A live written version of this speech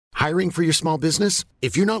Hiring for your small business?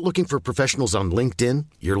 If you're not looking for professionals on LinkedIn,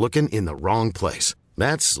 you're looking in the wrong place.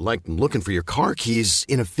 That's like looking for your car keys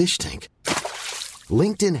in a fish tank.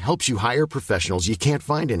 LinkedIn helps you hire professionals you can't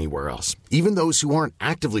find anywhere else, even those who aren't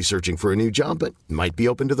actively searching for a new job but might be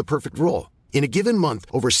open to the perfect role. In a given month,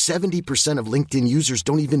 over 70% of LinkedIn users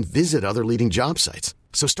don't even visit other leading job sites.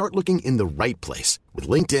 So start looking in the right place. With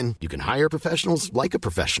LinkedIn, you can hire professionals like a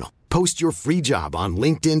professional. Post your free job on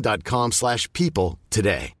linkedin.com/people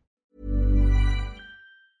today.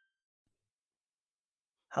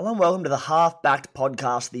 Hello and welcome to the Half-Backed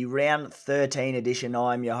Podcast, the Round 13 edition.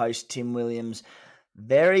 I'm your host, Tim Williams.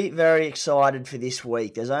 Very, very excited for this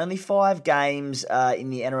week. There's only 5 games in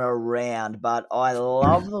the NRL round, but I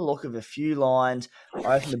love the look of a few lines. I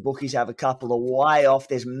reckon the bookies have a couple of way off.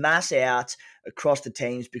 There's mass outs across the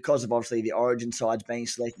teams because of obviously the origin sides being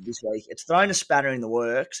selected this week. It's thrown a spanner in the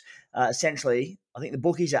works. Essentially, I think the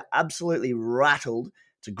bookies are absolutely rattled.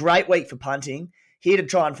 It's a great week for punting. Here to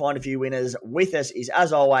try and find a few winners with us is,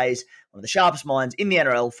 as always, one of the sharpest minds in the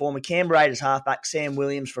NRL, former Canberra Raiders halfback Sam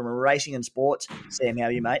Williams from Racing and Sports. Sam, how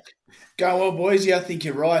are you, mate? Go well, boys. Yeah, I think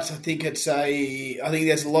you're right. I think there's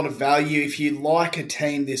a lot of value if you like a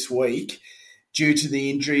team this week due to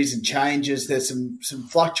the injuries and changes. There's some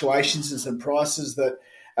fluctuations and some prices that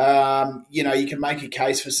you can make a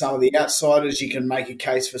case for some of the outsiders. You can make a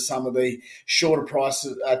case for some of the shorter price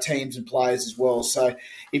teams and players as well. So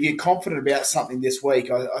if you're confident about something this week,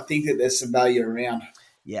 I think that there's some value around.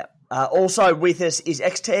 Yeah. Also with us is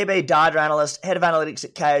ex-TB data analyst, head of analytics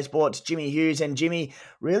at KO Sports, Jimmy Hughes. And Jimmy,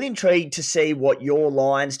 really intrigued to see what your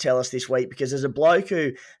lines tell us this week, because as a bloke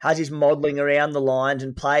who has his modelling around the lines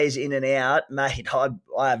and plays in and out, mate,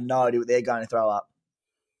 I have no idea what they're going to throw up.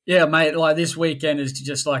 Yeah, mate, like this weekend is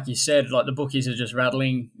just like you said, like the bookies are just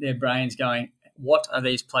rattling their brains going, what are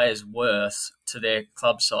these players worth to their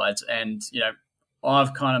club sides? And,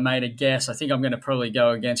 I've kind of made a guess. I think I'm going to probably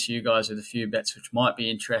go against you guys with a few bets, which might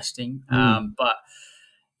be interesting. But,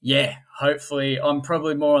 yeah, hopefully I'm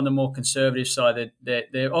probably more on the more conservative side.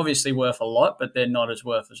 They're obviously worth a lot, but they're not as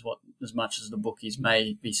worth as much as the bookies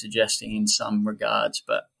may be suggesting in some regards.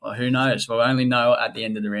 But who knows? We'll only know at the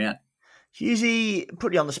end of the round. Hughesy,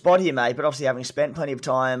 put you on the spot here, mate, but obviously having spent plenty of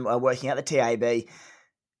time working at the TAB,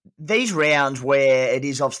 these rounds where it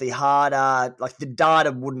is obviously harder, like the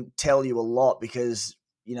data wouldn't tell you a lot because,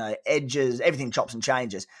 edges, everything chops and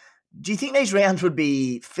changes. Do you think these rounds would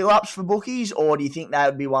be fill-ups for bookies, or do you think they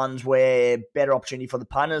would be ones where better opportunity for the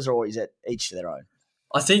punters, or is it each to their own?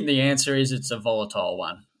 I think the answer is it's a volatile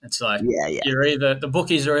one. It's like You're either the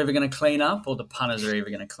bookies are either going to clean up or the punters are either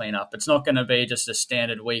going to clean up. It's not going to be just a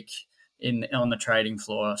standard week on the trading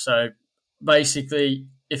floor. So basically,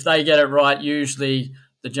 if they get it right, usually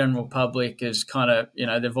the general public is kind of,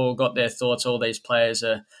 they've all got their thoughts. All these players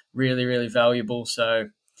are really, really valuable. So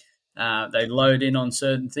they load in on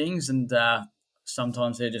certain things, and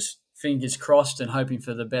sometimes they're just fingers crossed and hoping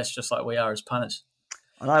for the best, just like we are as punters.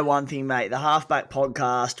 I know one thing, mate. The Halfback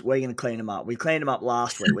Podcast, we're going to clean them up. We cleaned them up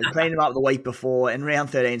last week. We cleaned them up the week before, and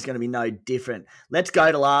round 13 is going to be no different. Let's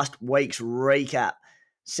go to last week's recap.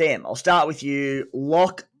 Sam, I'll start with you.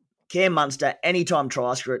 Lock Cam Munster, anytime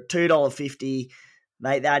try scorer at $2.50.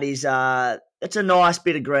 Mate, that's a nice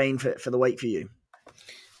bit of green for the week for you.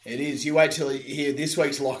 It is. You wait till you hear this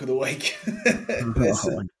week's lock of the week.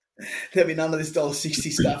 There'll be none of this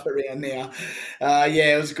 $1.60 stuff around now.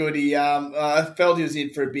 It was good. I felt he was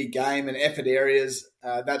in for a big game and effort areas.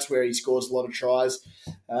 That's where he scores a lot of tries.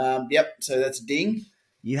 So that's a ding.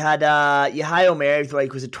 You had your Hail Mary of the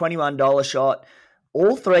week was a $21 shot.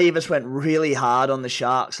 All three of us went really hard on the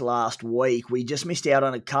Sharks last week. We just missed out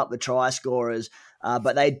on a couple of try scorers,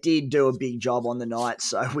 but they did do a big job on the night.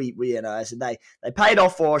 So so they paid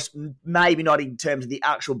off for us. Maybe not in terms of the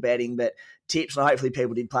actual betting, but tips, and hopefully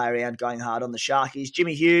people did play around going hard on the Sharkies.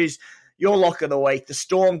 Jimmy Hughes, your lock of the week, the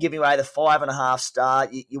Storm giving away the 5.5 star.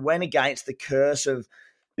 You went against the curse of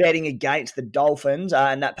betting against the Dolphins,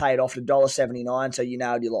 and that paid off to $1.79. So you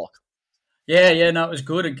nailed your lock. Yeah, no, it was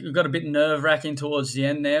good. It got a bit nerve-wracking towards the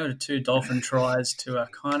end there with 2 Dolphin tries to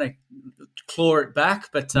kind of claw it back,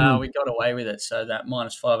 but we got away with it. So that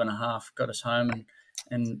 -5.5 got us home,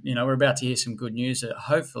 and we're about to hear some good news that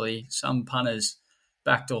hopefully some punters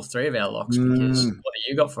backed all 3 of our locks, because what have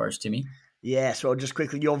you got for us, Timmy? Yes, well, just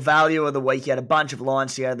quickly, your value of the week, you had a bunch of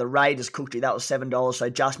lines together. The Raiders cooked you. That was $7, so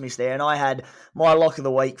just missed there. And I had my lock of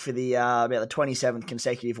the week for the about the 27th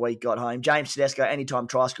consecutive week got home. James Tedesco, anytime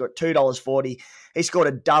try score at $2.40. He scored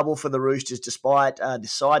a double for the Roosters despite the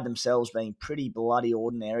side themselves being pretty bloody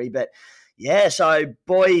ordinary. But, yeah, so,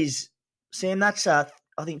 boys, Sam, that's, I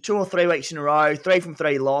think, 2 or 3 weeks in a row, 3 from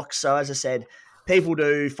 3 locks. So, as I said, people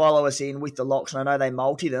do follow us in with the locks, and I know they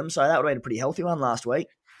multi them, so that would have been a pretty healthy one last week.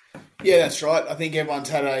 Yeah, that's right. I think everyone's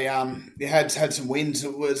had had some wins.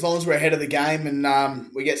 As long as we're ahead of the game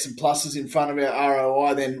and we get some pluses in front of our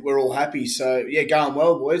ROI, then we're all happy. So, yeah, going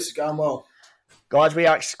well, boys. Going well. Guys, we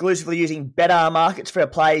are exclusively using better markets for our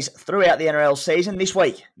plays throughout the NRL season. This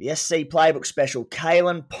week, the SC Playbook Special,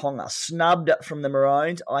 Kalen Ponga, snubbed from the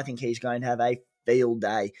Maroons. I think he's going to have a field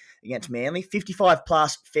day against Manly.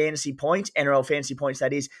 55-plus fantasy points, NRL fantasy points,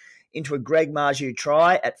 that is, into a Greg Marju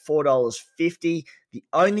try at $4.50. The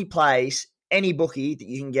only place, any bookie, that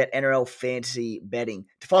you can get NRL fantasy betting.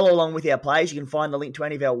 To follow along with our plays, you can find the link to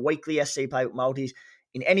any of our weekly SC Playbook multis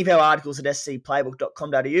in any of our articles at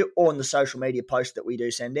scplaybook.com.au or on the social media posts that we do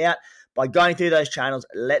send out. By going through those channels,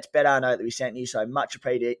 let's Betr know that we sent you, so much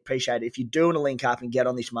appreciated. If you do want to link up and get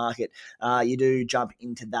on this market, you do jump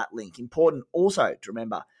into that link. Important also to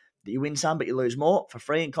remember that you win some, but you lose more. For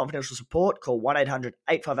free and confidential support, call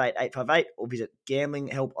 1-800-858-858 or visit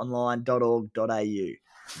gamblinghelponline.org.au.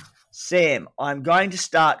 Sam, I'm going to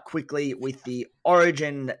start quickly with the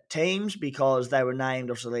Origin teams because they were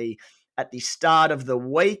named, obviously, at the start of the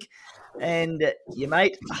week. And your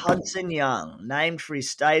mate Hudson Young, named for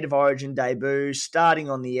his State of Origin debut, starting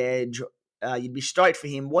on the edge. You'd be stoked for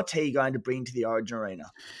him. What's he going to bring to the Origin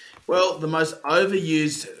arena? Well, the most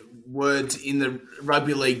overused words in the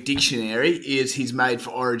rugby league dictionary is he's made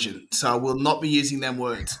for Origin. So I will not be using them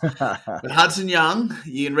words. But Hudson Young,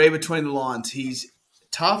 you can read between the lines. He's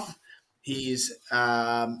tough. He's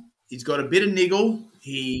got a bit of niggle.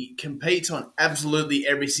 He competes on absolutely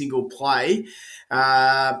every single play.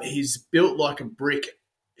 He's built like a brick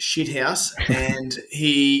shithouse, and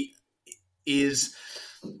he is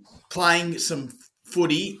playing some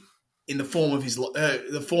footy in the form of his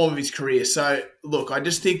career. So, look, I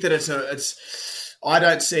just think that I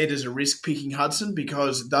don't see it as a risk picking Hudson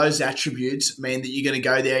because those attributes mean that you're going to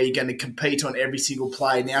go there, you're going to compete on every single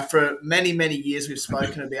play. Now, for many, many years, we've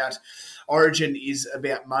spoken about Origin is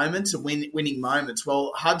about moments and winning moments.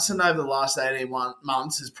 Well, Hudson over the last 18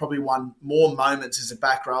 months has probably won more moments as a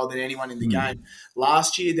back row than anyone in the game.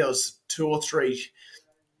 Last year, there was 2 or 3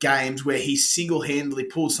 games where he single-handedly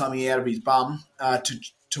pulled something out of his bum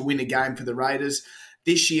to win a game for the Raiders.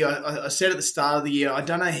 This year, I said at the start of the year, I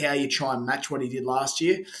don't know how you try and match what he did last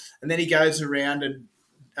year. And then he goes around and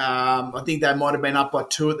I think they might have been up by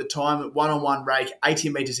 2 at the time, at one-on-one rake, 80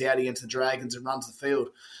 metres out against the Dragons and runs the field.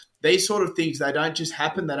 These sort of things, they don't just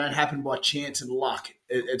happen. They don't happen by chance and luck.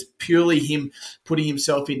 It's purely him putting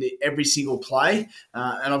himself into every single play,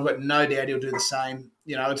 and I've got no doubt he'll do the same.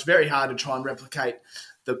 You know, it's very hard to try and replicate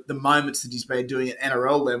the moments that he's been doing at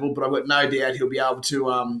NRL level, but I've got no doubt he'll be able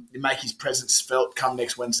to make his presence felt come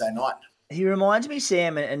next Wednesday night. He reminds me,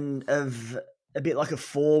 Sam, and of a bit like a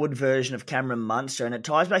forward version of Cameron Munster, and it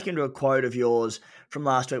ties back into a quote of yours from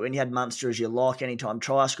last week when you had Munster as your lock anytime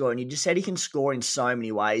try scorer, and you just said he can score in so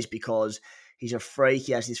many ways because he's a freak.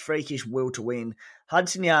 He has this freakish will to win.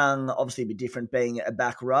 Hudson Young, obviously a bit different being a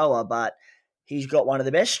back rower, but he's got one of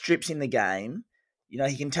the best strips in the game. You know,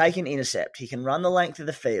 he can take an intercept. He can run the length of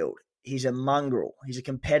the field. He's a mongrel. He's a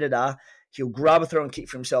competitor. He'll grub a throw and kick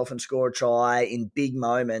for himself and score a try in big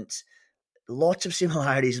moments. Lots of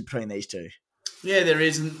similarities between these two. Yeah, there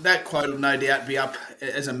is, and that quote will no doubt be up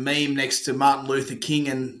as a meme next to Martin Luther King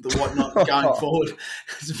and the whatnot going forward.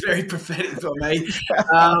 It's very prophetic for me.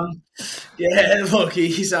 Yeah, look, he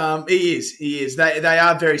is. They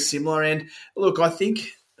are very similar, and look, I think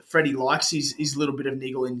Freddie likes his little bit of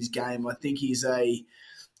niggle in his game. I think he's a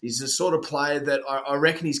sort of player that I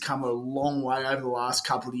reckon he's come a long way over the last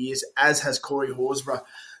couple of years, as has Corey Horsburgh.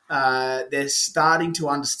 They're starting to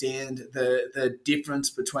understand the difference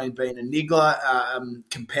between being a niggler,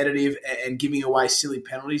 competitive, and giving away silly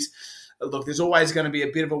penalties. Look, there's always going to be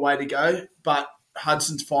a bit of a way to go, but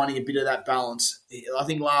Hudson's finding a bit of that balance. I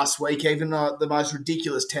think last week, even the most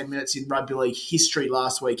ridiculous 10 minutes in rugby league history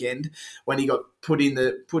last weekend, when he got put in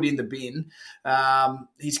the bin,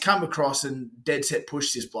 he's come across and dead set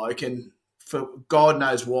pushed this bloke, and for God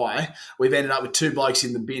knows why, we've ended up with 2 blokes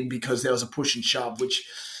in the bin because there was a push and shove, which...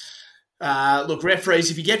 look,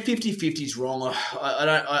 referees, if you get 50-50s wrong,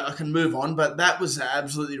 I can move on, but that was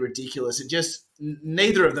absolutely ridiculous. It just,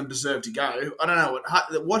 neither of them deserved to go. I don't know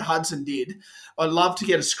what Hudson did. I'd love to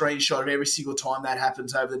get a screenshot of every single time that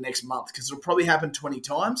happens over the next month because it'll probably happen 20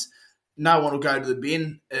 times. No one will go to the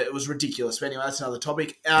bin. It was ridiculous. But anyway, that's another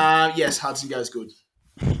topic. Yes, Hudson goes good.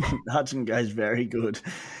 Hudson goes very good.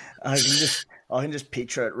 I can just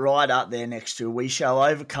picture it right up there next to "We shall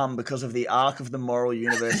overcome because of the arc of the moral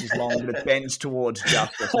universe is long, but it bends towards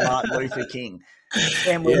justice." Martin Luther King.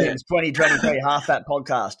 Sam Williams, 2023, Half That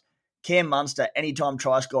Podcast. Cam Munster, anytime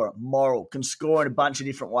try scorer. Moral, can score in a bunch of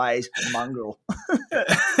different ways. Mongrel.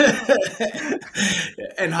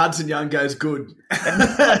 And Hudson Young goes good. And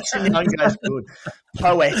Hudson Young goes good.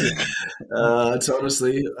 Poetic. It's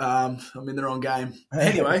honestly, I'm in the wrong game.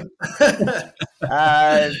 Anyway.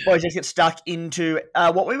 Boys, let's get stuck into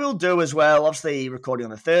what we will do as well. Obviously, recording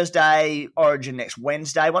on the Thursday, Origin next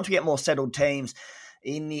Wednesday. Once we get more settled teams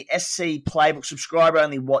in the SC Playbook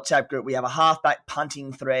subscriber-only WhatsApp group, we have a halfback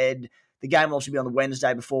punting thread. The game will also be on the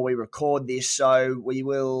Wednesday before we record this, so we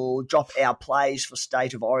will drop our plays for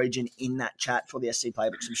State of Origin in that chat for the SC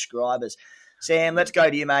Playbook subscribers. Sam, let's go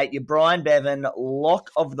to you, mate. Your Brian Bevan lock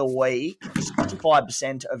of the week,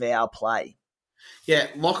 65% of our play. Yeah,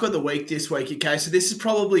 lock of the week this week. Okay, so this has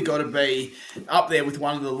probably got to be up there with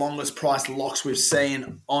one of the longest priced locks we've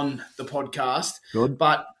seen on the podcast. Good.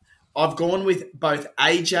 But I've gone with both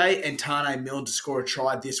AJ and Tane Milne to score a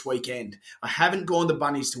try this weekend. I haven't gone the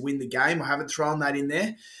Bunnies to win the game. I haven't thrown that in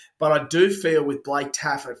there. But I do feel with Blake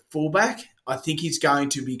Taff at fullback, I think he's going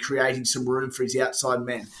to be creating some room for his outside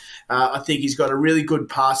men. I think he's got a really good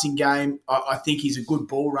passing game. I think he's a good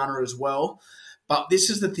ball runner as well. But this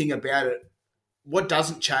is the thing about it. What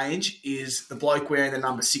doesn't change is the bloke wearing the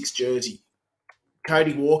number 6 jersey.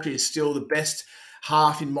 Cody Walker is still the best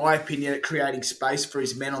half, in my opinion, at creating space for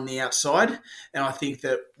his men on the outside. And I think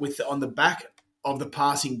that on the back of the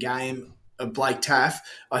passing game of Blake Taff,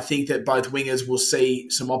 I think that both wingers will see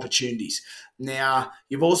some opportunities. Now,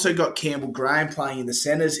 you've also got Campbell Graham playing in the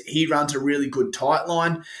centres. He runs a really good tight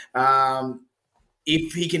line.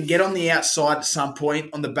 If he can get on the outside at some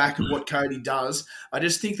point on the back of what Cody does, I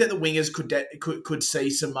just think that the wingers could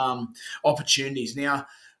see some opportunities. Now,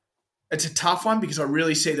 it's a tough one because I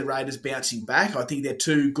really see the Raiders bouncing back. I think they're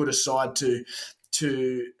too good a side to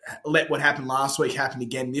let what happened last week happen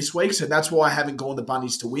again this week. So that's why I haven't gone the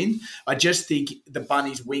Bunnies to win. I just think the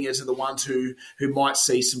Bunnies wingers are the ones who might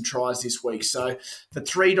see some tries this week. So for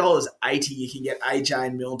 $3.80, you can get AJ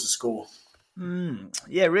and Milne to score.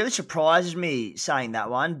 Yeah, it really surprises me saying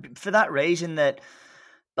that one for that reason that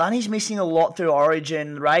Bunny's missing a lot through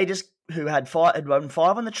Origin. The Raiders, who had won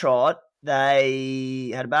 5 on the trot,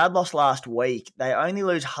 they had a bad loss last week. They only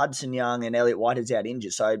lose Hudson Young and Elliott Whitehead's out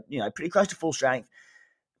injured, so pretty close to full strength.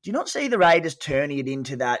 Do you not see the Raiders turning it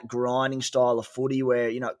into that grinding style of footy where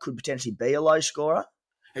it could potentially be a low scorer?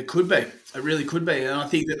 It could be. It really could be, and I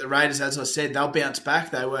think that the Raiders, as I said, they'll bounce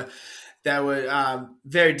back. They were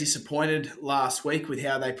very disappointed last week with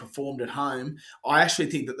how they performed at home. I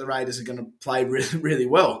actually think that the Raiders are going to play really, really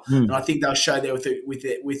well, and I think they'll show there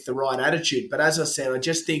with the right attitude. But as I said, I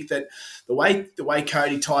just think that the way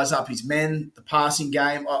Cody ties up his men, the passing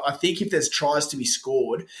game, I think if there's tries to be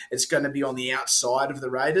scored, it's going to be on the outside of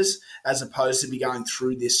the Raiders as opposed to be going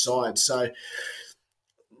through this side. So,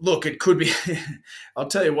 look, it could be, I'll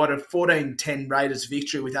tell you what, a 14-10 Raiders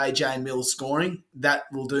victory with AJ and Mills scoring, that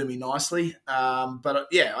will do me nicely. But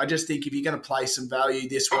I just think if you're going to play some value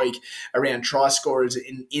this week around try scorers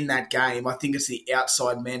in that game, I think it's the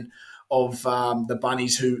outside men of the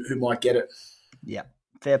Bunnies who might get it. Yeah,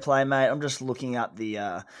 fair play, mate. I'm just looking up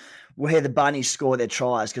where the Bunnies score their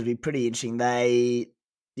tries because it'd be pretty interesting.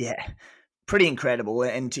 Pretty incredible.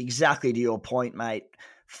 And exactly to your point, mate,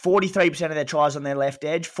 43% of their tries on their left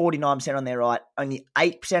edge, 49% on their right. Only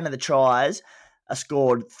 8% of the tries are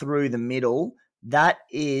scored through the middle. That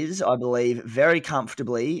is, I believe, very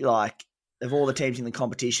comfortably, like, of all the teams in the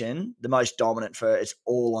competition, the most dominant for it's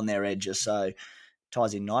all on their edges. So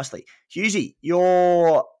ties in nicely. Hughesy,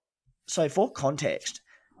 so for context,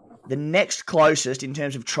 the next closest in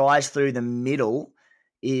terms of tries through the middle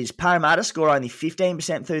is Parramatta, score only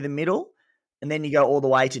 15% through the middle. And then you go all the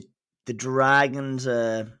way to the Dragons,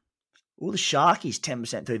 the Sharkies,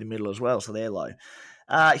 10% through the middle as well, so they're low.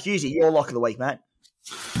 Hughesy, your lock of the week, mate.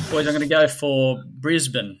 Boys, I'm going to go for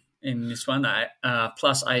Brisbane in this one,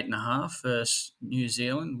 plus 8.5 versus New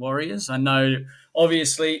Zealand Warriors. I know,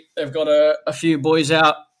 obviously, they've got a few boys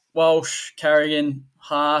out, Walsh, Carrigan,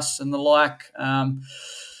 Haas and the like.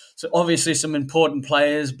 So obviously some important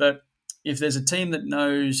players, but if there's a team that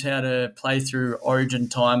knows how to play through Origin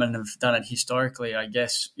time and have done it historically, I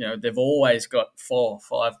guess, they've always got 4 or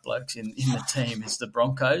 5 blokes in the team. It's the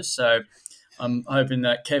Broncos. So I'm hoping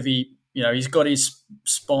that Kevy, he's got his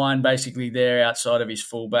spine basically there outside of his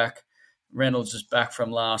fullback. Reynolds is back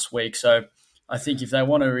from last week. So I think if they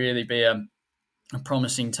want to really be a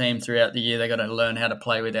promising team throughout the year, they've got to learn how to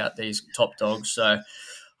play without these top dogs. So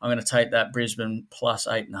I'm going to take that Brisbane plus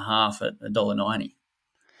 8.5 at $1.90.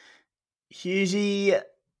 Hughesy,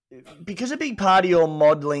 because a big part of your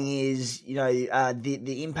modelling is,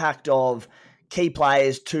 the impact of key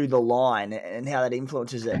players to the line and how that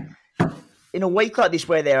influences it. in a week like this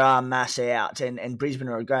where there are mass outs and Brisbane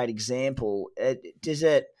are a great example, how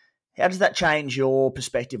does that change your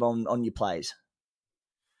perspective on your plays?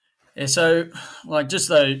 Yeah, so just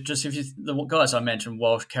if the guys I mentioned,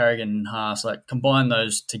 Walsh, Carrigan, and Haas, combine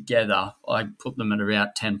those together, I put them at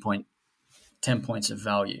about 10 points of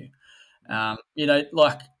value.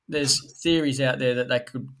 There's theories out there that they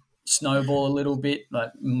could snowball a little bit,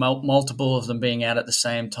 like multiple of them being out at the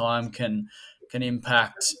same time can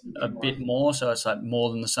impact a bit more. So it's like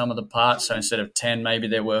more than the sum of the parts. So instead of 10, maybe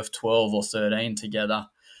they're worth 12 or 13 together.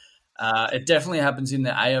 It definitely happens in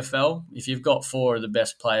the AFL. If you've got four of the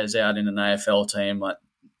best players out in an AFL team,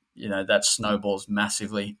 that snowballs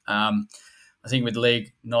massively. I think with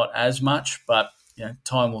league, not as much, but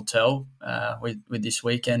time will tell with this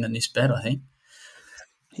weekend and this bet, I think.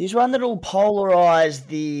 Here's one that will polarise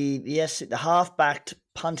the half-backed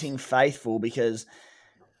punting faithful, because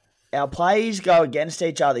our plays go against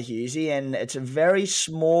each other, Hughesy, and it's a very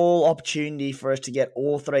small opportunity for us to get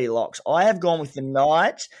all three locks. I have gone with the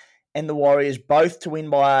Knights and the Warriors both to win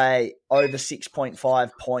by over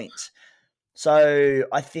 6.5 points. So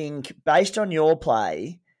I think based on your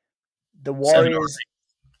play, the Warriors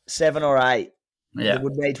 7 or 8. Yeah. It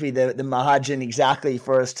would need to be the margin exactly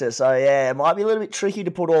for us to. So, yeah, it might be a little bit tricky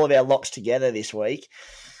to put all of our locks together this week.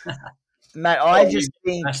 Mate, I just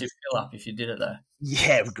think... Massive fill-up if you did it, though.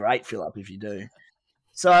 Yeah, great fill-up if you do.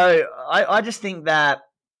 So, I just think that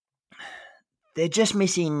they're just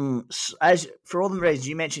missing, as for all the reasons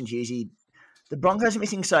you mentioned, Hughesy, the Broncos are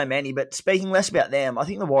missing so many, but speaking less about them, I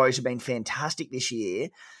think the Warriors have been fantastic this year.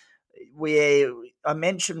 I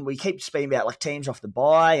mentioned we keep speaking about teams off the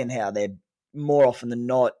bye and how they're more often than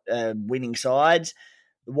not winning sides.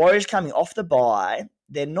 The Warriors coming off the bye,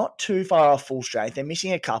 they're not too far off full strength. They're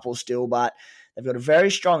missing a couple still, but they've got a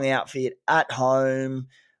very strong outfit at home.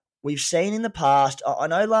 We've seen in the past, I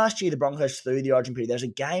know last year the Broncos threw the Origin period. There's a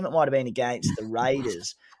game it might have been against the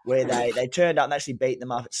Raiders where they turned up and actually beat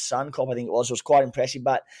them up at Suncorp, I think it was. It was quite impressive.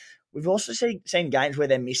 But we've also seen games where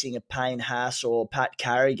they're missing a Payne Haas or Pat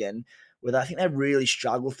Carrigan, where I think they really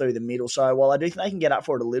struggle through the middle. So while I do think they can get up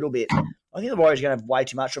for it a little bit, I think the Warriors are going to have way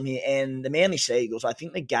too much from here. And the Manly Seagulls, I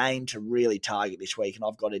think the game to really target this week, and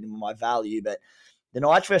I've got it in my value, but the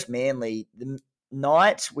Knights versus Manly, the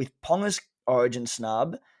Knights with Ponga's Origin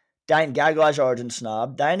snub, Dane Gaggai's Origin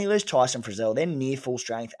snub, they only lose Tyson Frizzell. They're near full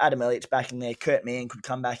strength. Adam Elliott's back in there. Kurt Mann could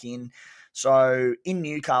come back in. So in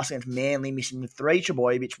Newcastle against Manly, missing the three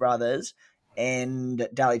Trbojevic brothers and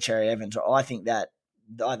Daly Cherry Evans, I think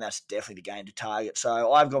that's definitely the game to target.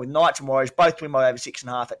 So I've gone with Knights and Warriors, both to win by over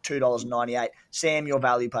 6.5 at $2.98. Sam, your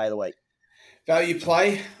value play of the week. Value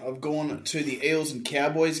play, I've gone to the Eels and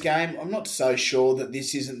Cowboys game. I'm not so sure that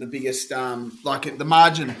this isn't the biggest, the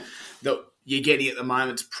margin that you're getting at the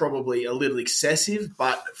moment is probably a little excessive,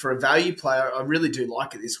 but for a value player, I really do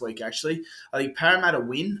like it this week, actually. I think Parramatta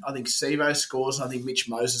win. I think Sevo scores. And I think Mitch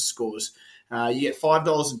Moses scores. You get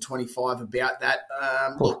 $5.25 about that.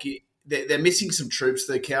 Look, they're missing some troops,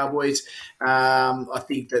 the Cowboys. I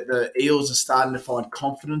think that the Eels are starting to find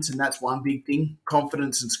confidence, and that's one big thing.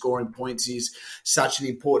 Confidence and scoring points is such an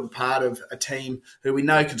important part of a team who we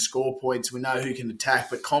know can score points, we know who can attack,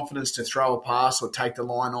 but confidence to throw a pass or take the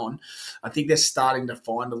line on, I think they're starting to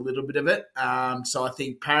find a little bit of it. So I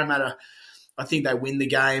think Parramatta, I think they win the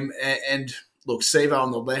game. And look, Sevo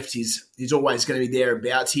on the left, he's always going to be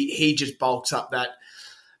thereabouts. He just bulks up that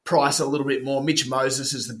price a little bit more. Mitch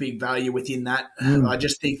Moses is the big value within that. I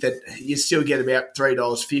just think that you still get about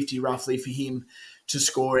 $3.50 roughly for him to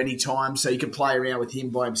score any time, so you can play around with him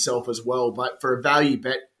by himself as well. But for a value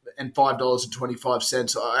bet and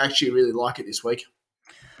 $5.25, I actually really like it this week.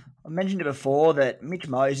 I mentioned it before that Mitch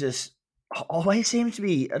Moses always seems to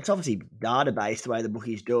be, it's obviously data-based the way the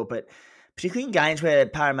bookies do it, but particularly in games where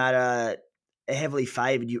Parramatta are heavily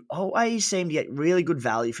favoured, you always seem to get really good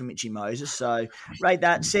value from Mitchy Moses. So rate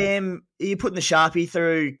that. Sam, are you putting the Sharpie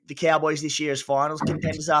through the Cowboys this year as finals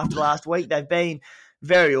contenders after last week? They've been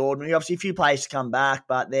very ordinary. Obviously, a few players to come back,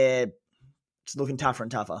 but it's looking tougher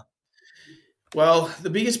and tougher. Well, the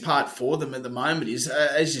biggest part for them at the moment is,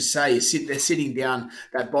 as you say, they're sitting down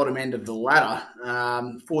that bottom end of the ladder,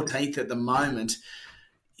 14th at the moment.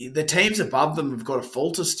 The teams above them have got a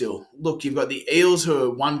falter still. Look, you've got the Eels who are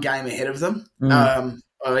one game ahead of them,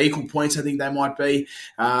 equal points I think they might be.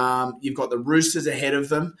 You've got the Roosters ahead of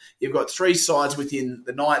them. You've got three sides within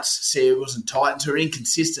the Knights, Seagulls and Titans who are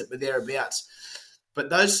inconsistent but thereabouts. But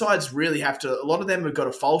those sides really have to – a lot of them have got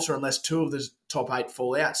to falter unless two of the top 8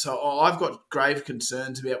 fall out. So I've got grave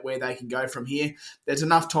concerns about where they can go from here. There's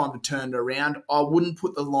enough time to turn it around. I wouldn't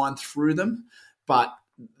put the line through them, but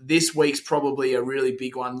this week's probably a really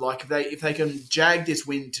big one. Like if they can jag this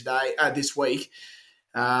win this week,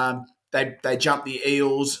 they jump the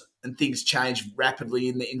Eels and things change rapidly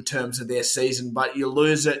in terms of their season. But you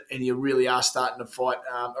lose it and you really are starting to fight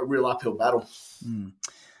a real uphill battle.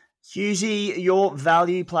 Husey, your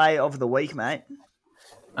value play of the week, mate?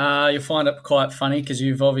 You'll find it quite funny because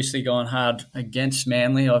you've obviously gone hard against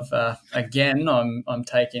Manly. I'm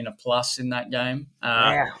taking a plus in that game.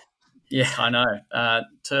 Wow. Yeah, I know.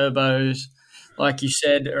 Turbos, like you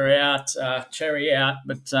said, are out. Cherry out,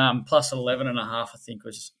 but plus 11.5, I think,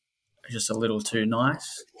 was just a little too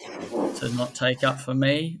nice to not take up for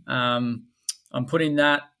me. I'm putting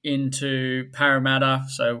that into Parramatta.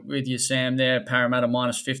 So with you, Sam, there, Parramatta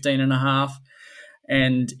minus 15.5.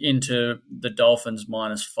 And into the Dolphins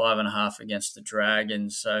minus 5.5 against the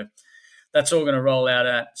Dragons. So that's all going to roll out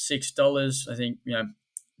at $6. I think,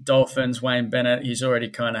 Dolphins, Wayne Bennett, he's already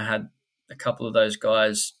kind of had a couple of those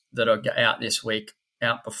guys that are out this week,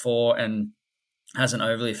 out before, and hasn't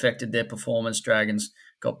overly affected their performance. Dragons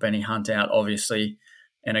got Benny Hunt out, obviously,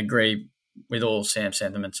 and agree with all Sam's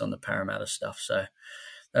sentiments on the Parramatta stuff. So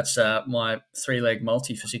that's my three-leg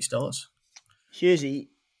multi for $6. Husey,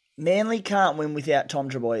 Manly can't win without Tom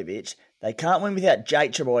Trbojevic. They can't win without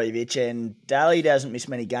Jake Trbojevic, and Daly doesn't miss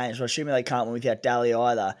many games, so assuming they can't win without Daly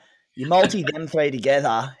either. You multi them three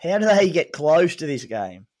together, how do they get close to this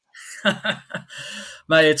game?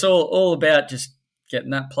 Mate, it's all about just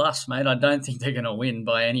getting that plus, mate. I don't think they're going to win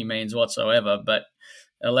by any means whatsoever, but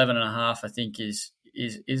 11.5, I think, is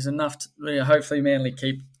enough to hopefully Manly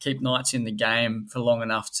keep Knights in the game for long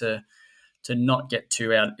enough to not get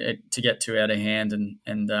too out of hand,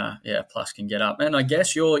 and plus can get up. And I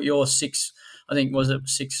guess you're 6. I think was it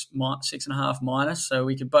 6.5 minus, so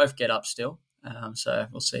we could both get up still. So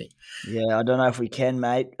we'll see. Yeah, I don't know if we can,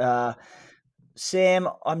 mate. Sam,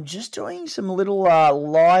 I'm just doing some little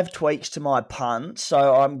live tweaks to my punt.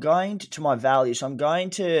 So I'm going to my value. So I'm going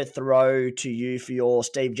to throw to you for your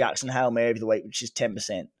Steve Jackson Hail Mary of the week, which is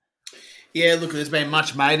 10%. Yeah, look, there's been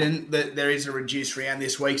much made, and there is a reduced round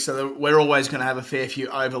this week, so we're always going to have a fair few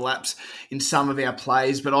overlaps in some of our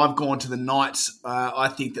plays. But I've gone to the Knights. I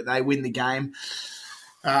think that they win the game.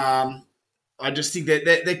 I just think that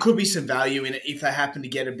there could be some value in it if they happen to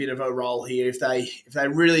get a bit of a roll here. If they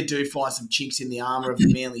really do find some chinks in the armour of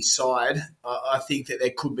the Manly side, I think that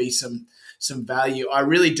there could be some value. I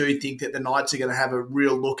really do think that the Knights are going to have a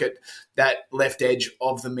real look at that left edge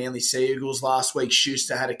of the Manly Sea Eagles. Last week,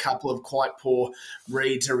 Schuster had a couple of quite poor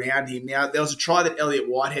reads around him. Now, there was a try that Elliot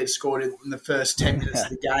Whitehead scored in the first 10 minutes of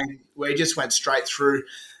the game where he just went straight through.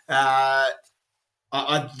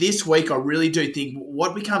 This week, I really do think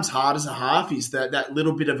what becomes hard as a half is that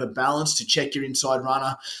little bit of a balance to check your inside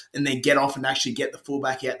runner and then get off and actually get the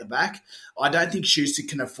fullback out the back. I don't think Schuster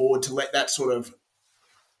can afford to let that sort of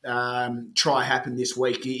try happen this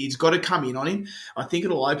week. He's got to come in on him. I think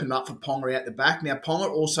it'll open up for Ponga out the back. Now, Ponga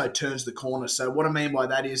also turns the corner. So what I mean by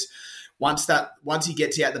that is once he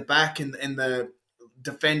gets out the back and the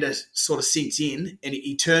defender sort of sinks in and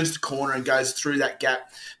he turns the corner and goes through that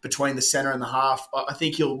gap between the centre and the half, I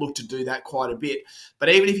think he'll look to do that quite a bit. But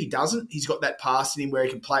even if he doesn't, he's got that pass in him where he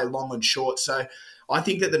can play long and short. So I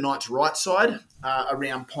think that the Knights' right side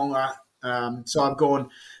around Ponga, so I've gone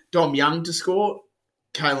Dom Young to score,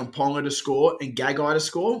 Kalen Ponga to score, and Gagai to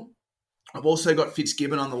score. I've also got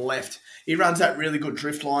Fitzgibbon on the left. He runs that really good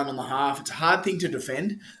drift line on the half. It's a hard thing to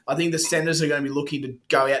defend. I think the centres are going to be looking to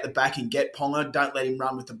go out the back and get Ponga. Don't let him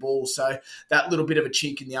run with the ball. So that little bit of a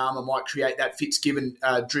chink in the armour might create that Fitzgibbon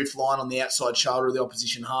drift line on the outside shoulder of the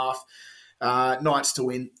opposition half. Knights to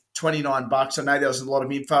win, $29. I know there was a lot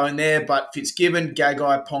of info in there, but Fitzgibbon,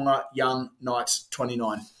 Gagai, Ponga, Young, Knights,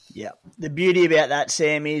 29. Yeah. The beauty about that,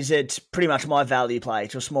 Sam, is it's pretty much my value play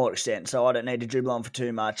to a small extent, so I don't need to dribble on for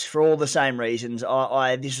too much. For all the same reasons,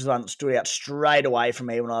 this was one that stood out straight away from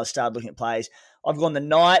me when I started looking at plays. I've gone the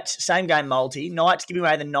Knights, same game multi. Knights giving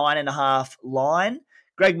away the 9.5 line.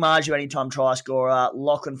 Greg Marju, anytime try scorer.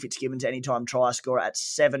 Lachlan Fitzgibbon's anytime try scorer at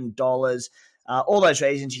 $7. All those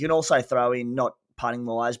reasons. You can also throw in, not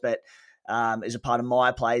punting-wise, but as a part of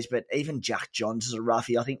my plays, but even Jack Johns is a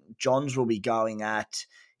roughie. I think Johns will be going at...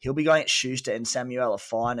 He'll be going at Schuster and Samuel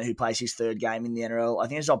Afina, who plays his third game in the NRL. I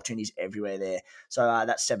think there's opportunities everywhere there. So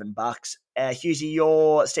that's $7. Husey,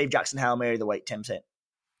 your Steve Jackson Hail Mary of the week, 10%.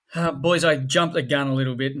 Boys, I jumped the gun a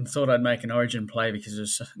little bit and thought I'd make an Origin play because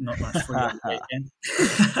there's not much footy weekend.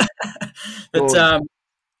 But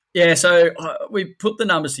so we put the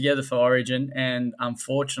numbers together for Origin, and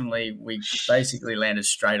unfortunately, we basically landed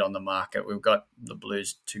straight on the market. We've got the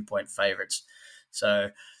Blues 2-point favourites. So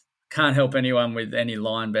can't help anyone with any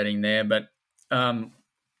line betting there, but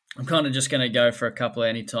I'm kind of just going to go for a couple of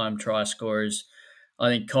anytime try scorers. I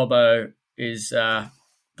think Cobbo is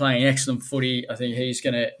playing excellent footy. I think he's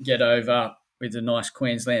going to get over with a nice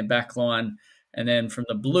Queensland backline. And then from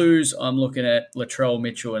the Blues, I'm looking at Latrell,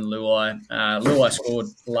 Mitchell and Luai. Luai scored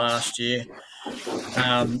last year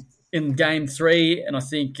in game 3, and I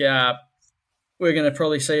think we're going to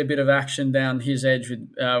probably see a bit of action down his edge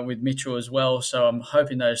with Mitchell as well. So I'm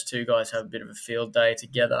hoping those two guys have a bit of a field day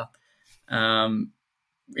together.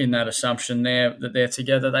 In that assumption there that they're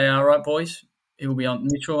together, they are, right, boys? It will be on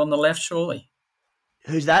Mitchell on the left, surely.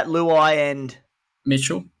 Who's that? Luai and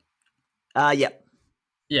Mitchell. Yep.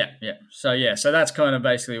 Yeah. So that's kind of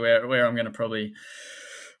basically where I'm going to probably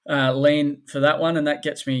lean for that one, and that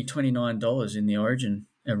gets me $29 in the Origin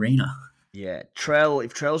arena. Yeah,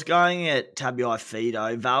 if Trell's going at Tabuai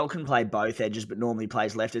Fido, Val can play both edges but normally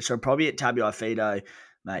plays left edge. So probably at Tabuai Fido,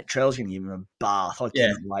 mate, Trell's going to give him a bath. I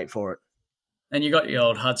can't wait for it. And you got your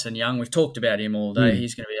old Hudson Young. We've talked about him all day.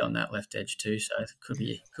 He's going to be on that left edge too, so it could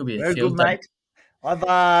be very a field good, day. mate.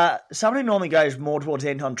 I've someone who normally goes more towards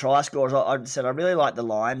end-time try scores. I said I really like the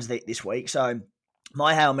Lions this week. So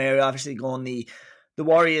my Hail Mary, obviously gone the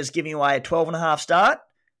Warriors giving away a 12.5 start.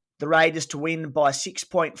 The Raiders to win by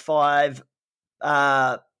 6.5,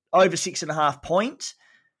 over 6.5 points.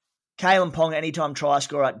 Kalen Ponga, anytime try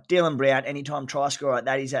scorer. Dylan Brown, anytime try scorer.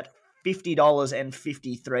 That is at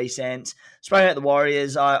 $50.53. Spoken about the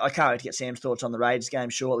Warriors. I can't wait to get Sam's thoughts on the Raiders game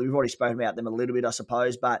shortly. We've already spoken about them a little bit, I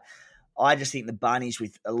suppose, but I just think the Bunnies,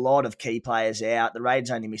 with a lot of key players out, the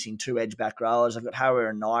Raiders only missing 2 edge back rowers. I've got Howard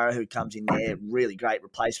and Naira who comes in there, really great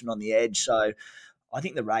replacement on the edge. So I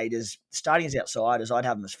think the Raiders, starting as outsiders, I'd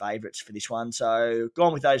have them as favourites for this one. So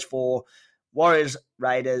gone with those 4: Warriors,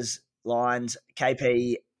 Raiders, Lions,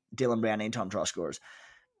 KP, Dylan Brown, anytime try scorers.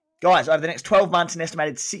 Guys, over the next 12 months, an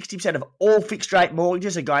estimated 60% of all fixed-rate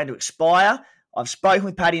mortgages are going to expire. I've spoken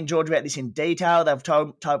with Paddy and George about this in detail. They've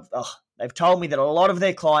told me that a lot of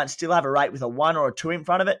their clients still have a rate with a 1 or a 2 in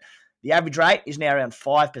front of it. The average rate is now around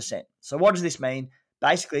 5%. So what does this mean?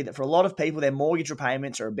 Basically, that for a lot of people, their mortgage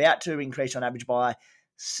repayments are about to increase on average by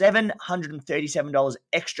 $737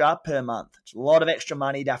 extra per month. It's a lot of extra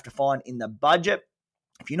money to have to find in the budget.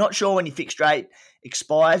 If you're not sure when your fixed rate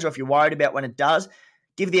expires or if you're worried about when it does,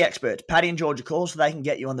 give the experts, Paddy and George, a call so they can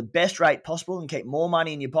get you on the best rate possible and keep more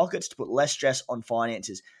money in your pockets to put less stress on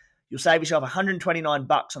finances. You'll save yourself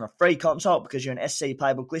 $129 on a free consult because you're an SC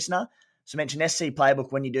Playbook listener. So mention SC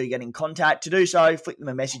Playbook when you do get in contact. To do so, flick them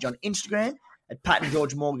a message on Instagram at Pat and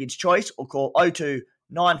George Mortgage Choice or call 02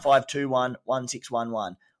 9521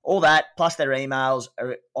 1611. All that, plus their emails,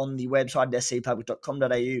 are on the website at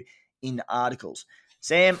scplaybook.com.au in articles.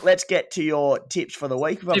 Sam, let's get to your tips for the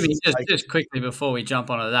week. Just quickly before we jump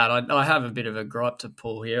onto that, I have a bit of a gripe to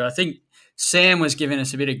pull here. I think Sam was giving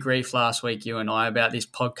us a bit of grief last week, you and I, about this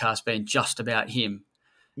podcast being just about him.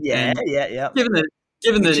 Yeah.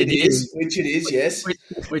 Given that it is, which it is, yes,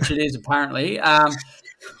 which it is apparently.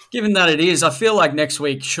 Given that it is, I feel like next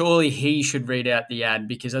week surely he should read out the ad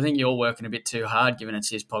because I think you're working a bit too hard, given it's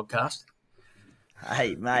his podcast.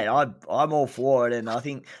 Hey, mate, I'm all for it, and I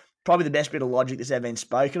think probably the best bit of logic that's ever been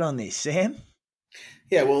spoken on this, Sam.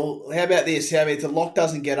 Yeah, well, how about this? If the lock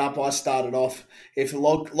doesn't get up, I start it off. If the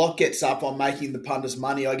lock gets up, I'm making the punters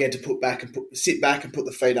money. I get to sit back and put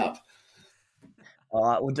the feet up. All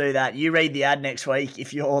right, we'll do that. You read the ad next week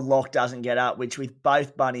if your lock doesn't get up, which with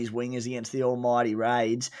both Bunnies wingers against the almighty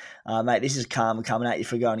Raids, mate, this is karma coming at you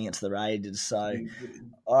for going against the Raiders. So,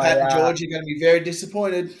 Pat and George, you're going to be very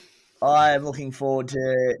disappointed. I am looking forward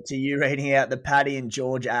to you reading out the Paddy and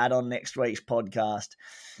George ad on next week's podcast.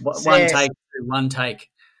 One take.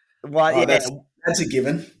 That's a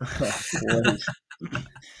given.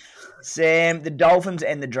 Sam, the Dolphins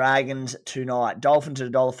and the Dragons tonight. Dolphins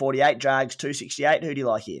at $1.48, Drags $2.68. Who do you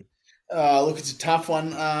like here? Look, it's a tough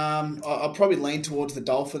one. I'll probably lean towards the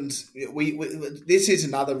Dolphins. This is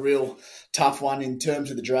another real tough one in terms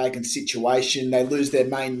of the Dragons situation. They lose their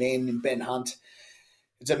main man in Ben Hunt.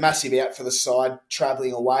 It's a massive out for the side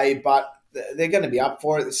travelling away, but they're going to be up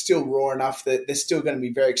for it. It's still raw enough that they're still going to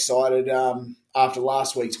be very excited after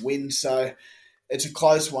last week's win. So it's a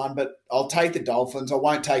close one, but I'll take the Dolphins. I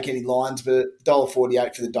won't take any lines, but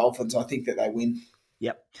 $1.48 for the Dolphins. I think that they win.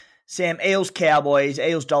 Yep. Sam, Eels, Cowboys,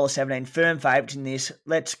 Eels $1.17, firm favourites in this.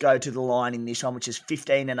 Let's go to the line in this one, which is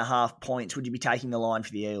 15.5 points. Would you be taking the line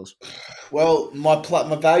for the Eels? Well, my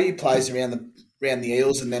value plays around the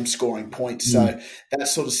Eels and them scoring points, so that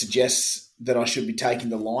sort of suggests that I should be taking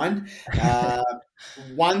the line.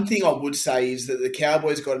 One thing I would say is that the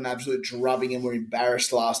Cowboys got an absolute drubbing and were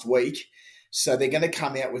embarrassed last week. So they're going to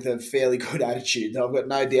come out with a fairly good attitude. I've got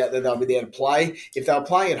no doubt that they'll be there to play. If they were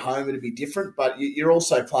playing at home, it'd be different, but you're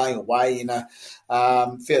also playing away in a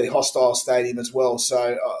fairly hostile stadium as well.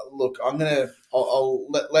 So, look, I'll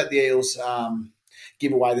let the Eels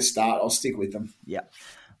give away the start. I'll stick with them. Yeah.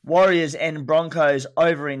 Warriors and Broncos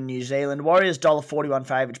over in New Zealand. Warriors $1.41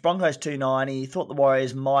 favourites. Broncos $2.90. Thought the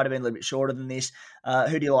Warriors might have been a little bit shorter than this.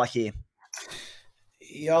 Who do you like here?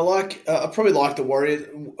 Yeah, I probably like the Warriors.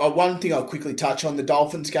 One thing I'll quickly touch on, the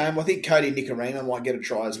Dolphins game. I think Cody Nikorima might get a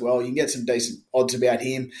try as well. You can get some decent odds about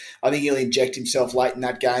him. I think he'll inject himself late in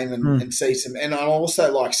that game and see some. And I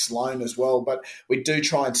also like Sloan as well, but we do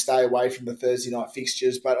try and stay away from the Thursday night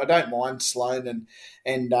fixtures. But I don't mind Sloan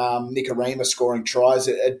and Nikorima scoring tries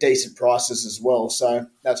at decent prices as well. So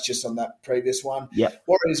that's just on that previous one. Yeah,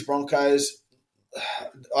 Warriors, Broncos.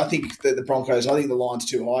 I think the Broncos, I think the line's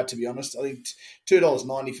too high, to be honest. I think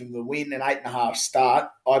 $2.90 from the win and 8.5 start.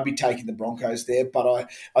 I'd be taking the Broncos there, but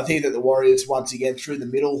I think that the Warriors, once again, through the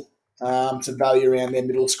middle, some value around their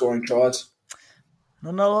middle scoring tries.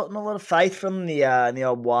 Not a lot of faith from the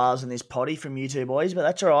old Wires and this potty from you two boys, but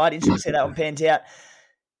that's all right. Interesting to see that one pans out.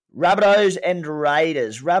 Rabbitohs and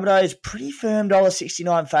Raiders. Rabbitohs, pretty firm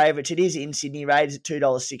 $1.69 favourites. It is in Sydney. Raiders at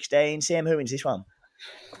 $2.16. Sam, who wins this one?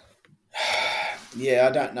 Yeah,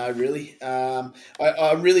 I don't know, really.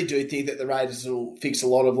 I really do think that the Raiders will fix a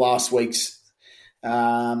lot of last week's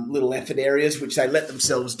little effort areas, which they let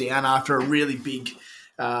themselves down after a really big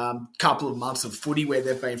couple of months of footy where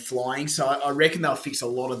they've been flying. So I reckon they'll fix a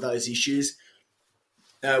lot of those issues.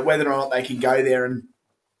 Whether or not they can go there and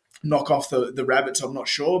knock off the Rabbits, I'm not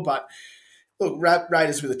sure. But look,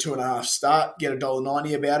 Raiders with a 2.5 start, get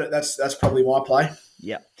 $1.90 about it. That's probably my play.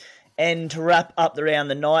 Yeah. And to wrap up the round,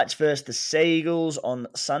 the Knights versus the Seagulls on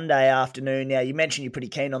Sunday afternoon. Now, you mentioned you're pretty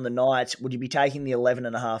keen on the Knights. Would you be taking the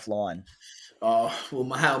 11.5 line? Oh, well,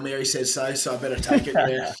 my Hail Mary says so I better take it,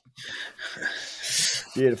 yeah.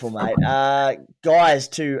 Beautiful, mate. Guys,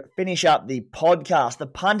 to finish up the podcast, the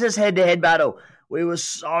punters head-to-head battle. We were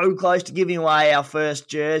so close to giving away our first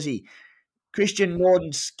jersey. Christian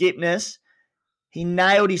Norton Skipness, he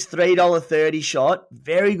nailed his $3.30 shot.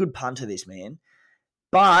 Very good punter, this man.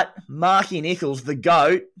 But Marky Nichols, the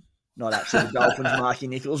GOAT, not actually the Dolphins Marky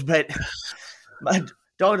Nichols, but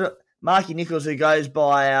Marky Nichols, who goes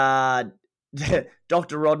by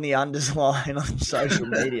Dr. Rodney Underline on social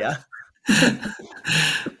media,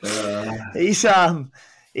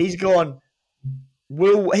 he's gone.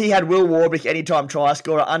 He had Will Warbrick anytime try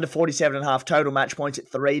scorer under 47.5 total match points at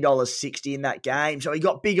 $3.60 in that game. So he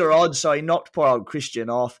got bigger odds, so he knocked poor old Christian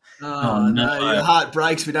off. Oh no, your heart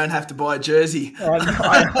breaks. We don't have to buy a jersey. I'm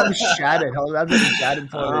shattered. I was absolutely shattered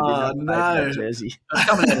for it. Oh no, jersey. It's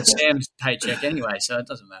coming out of Sam's paycheck anyway, so it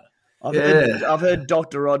doesn't matter. I've heard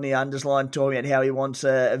Dr. Rodney Underline talking about how he wants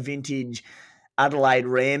a vintage Adelaide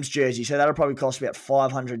Rams jersey, so that'll probably cost about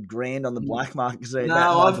 $500,000 on the black market.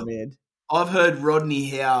 I've heard Rodney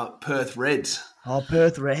Howe Perth Reds. Oh,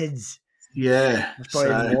 Perth Reds. Yeah. It's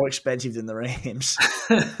probably even more expensive than the Rams.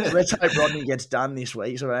 So let's hope Rodney gets done this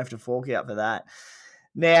week so I don't have to fork out for that.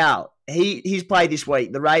 Now, he's played this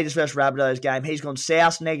week, the Raiders versus Rabbitohs game. He's gone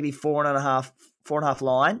South -4.5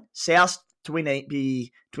 line. South to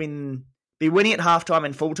be winning at halftime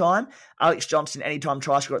and full time. Alex Johnston anytime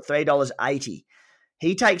try score at $3.80.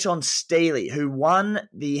 He takes on Steely, who won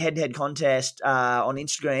the head-to-head contest on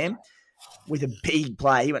Instagram with a big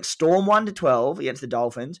play. He went Storm 1-12 against the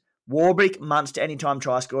Dolphins. Warbrick, Munster, anytime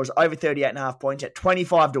try scorers, over 38.5 points at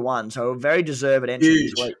 25-1. So a very deserved entry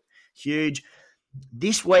this week. Huge.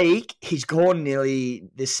 This week, he's gone nearly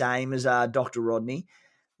the same as Dr. Rodney.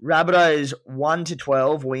 Rabbitohs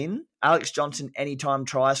 1-12 win. Alex Johnson, anytime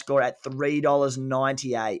try score at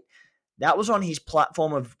 $3.98. That was on his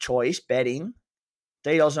platform of choice, betting.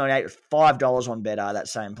 $3.98 with $5 on better, that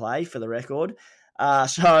same play for the record.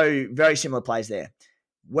 So very similar plays there.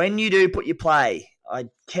 When you do put your play, I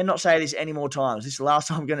cannot say this any more times. This is the last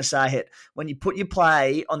time I'm going to say it. When you put your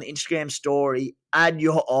play on the Instagram story, add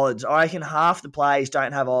your odds. I reckon half the plays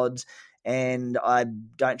don't have odds and I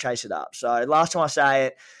don't chase it up. So last time I say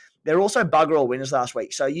it, they're also bugger all winners last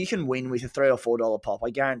week. So you can win with a $3 or $4 pop.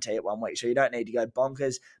 I guarantee it one week. So you don't need to go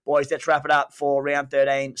bonkers. Boys, let's wrap it up for round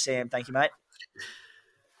 13. Sam, thank you, mate.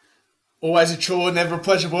 Always a chore, never a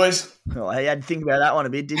pleasure, boys. Oh, you had to think about that one a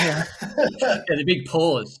bit, didn't you? Yeah, the big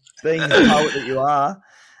pause. Being the poet that you are.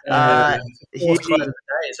 Quote of the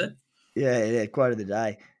day, is it? Yeah, quote of the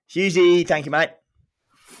day. Hughesy, thank you, mate.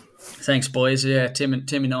 Thanks, boys. Yeah, Tim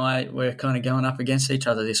and I, we're kind of going up against each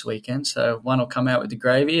other this weekend. So one will come out with the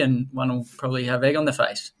gravy and one will probably have egg on the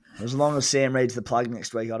face. As long as Sam reads the plug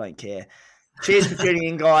next week, I don't care. Cheers for tuning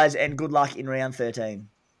in, guys, and good luck in round 13.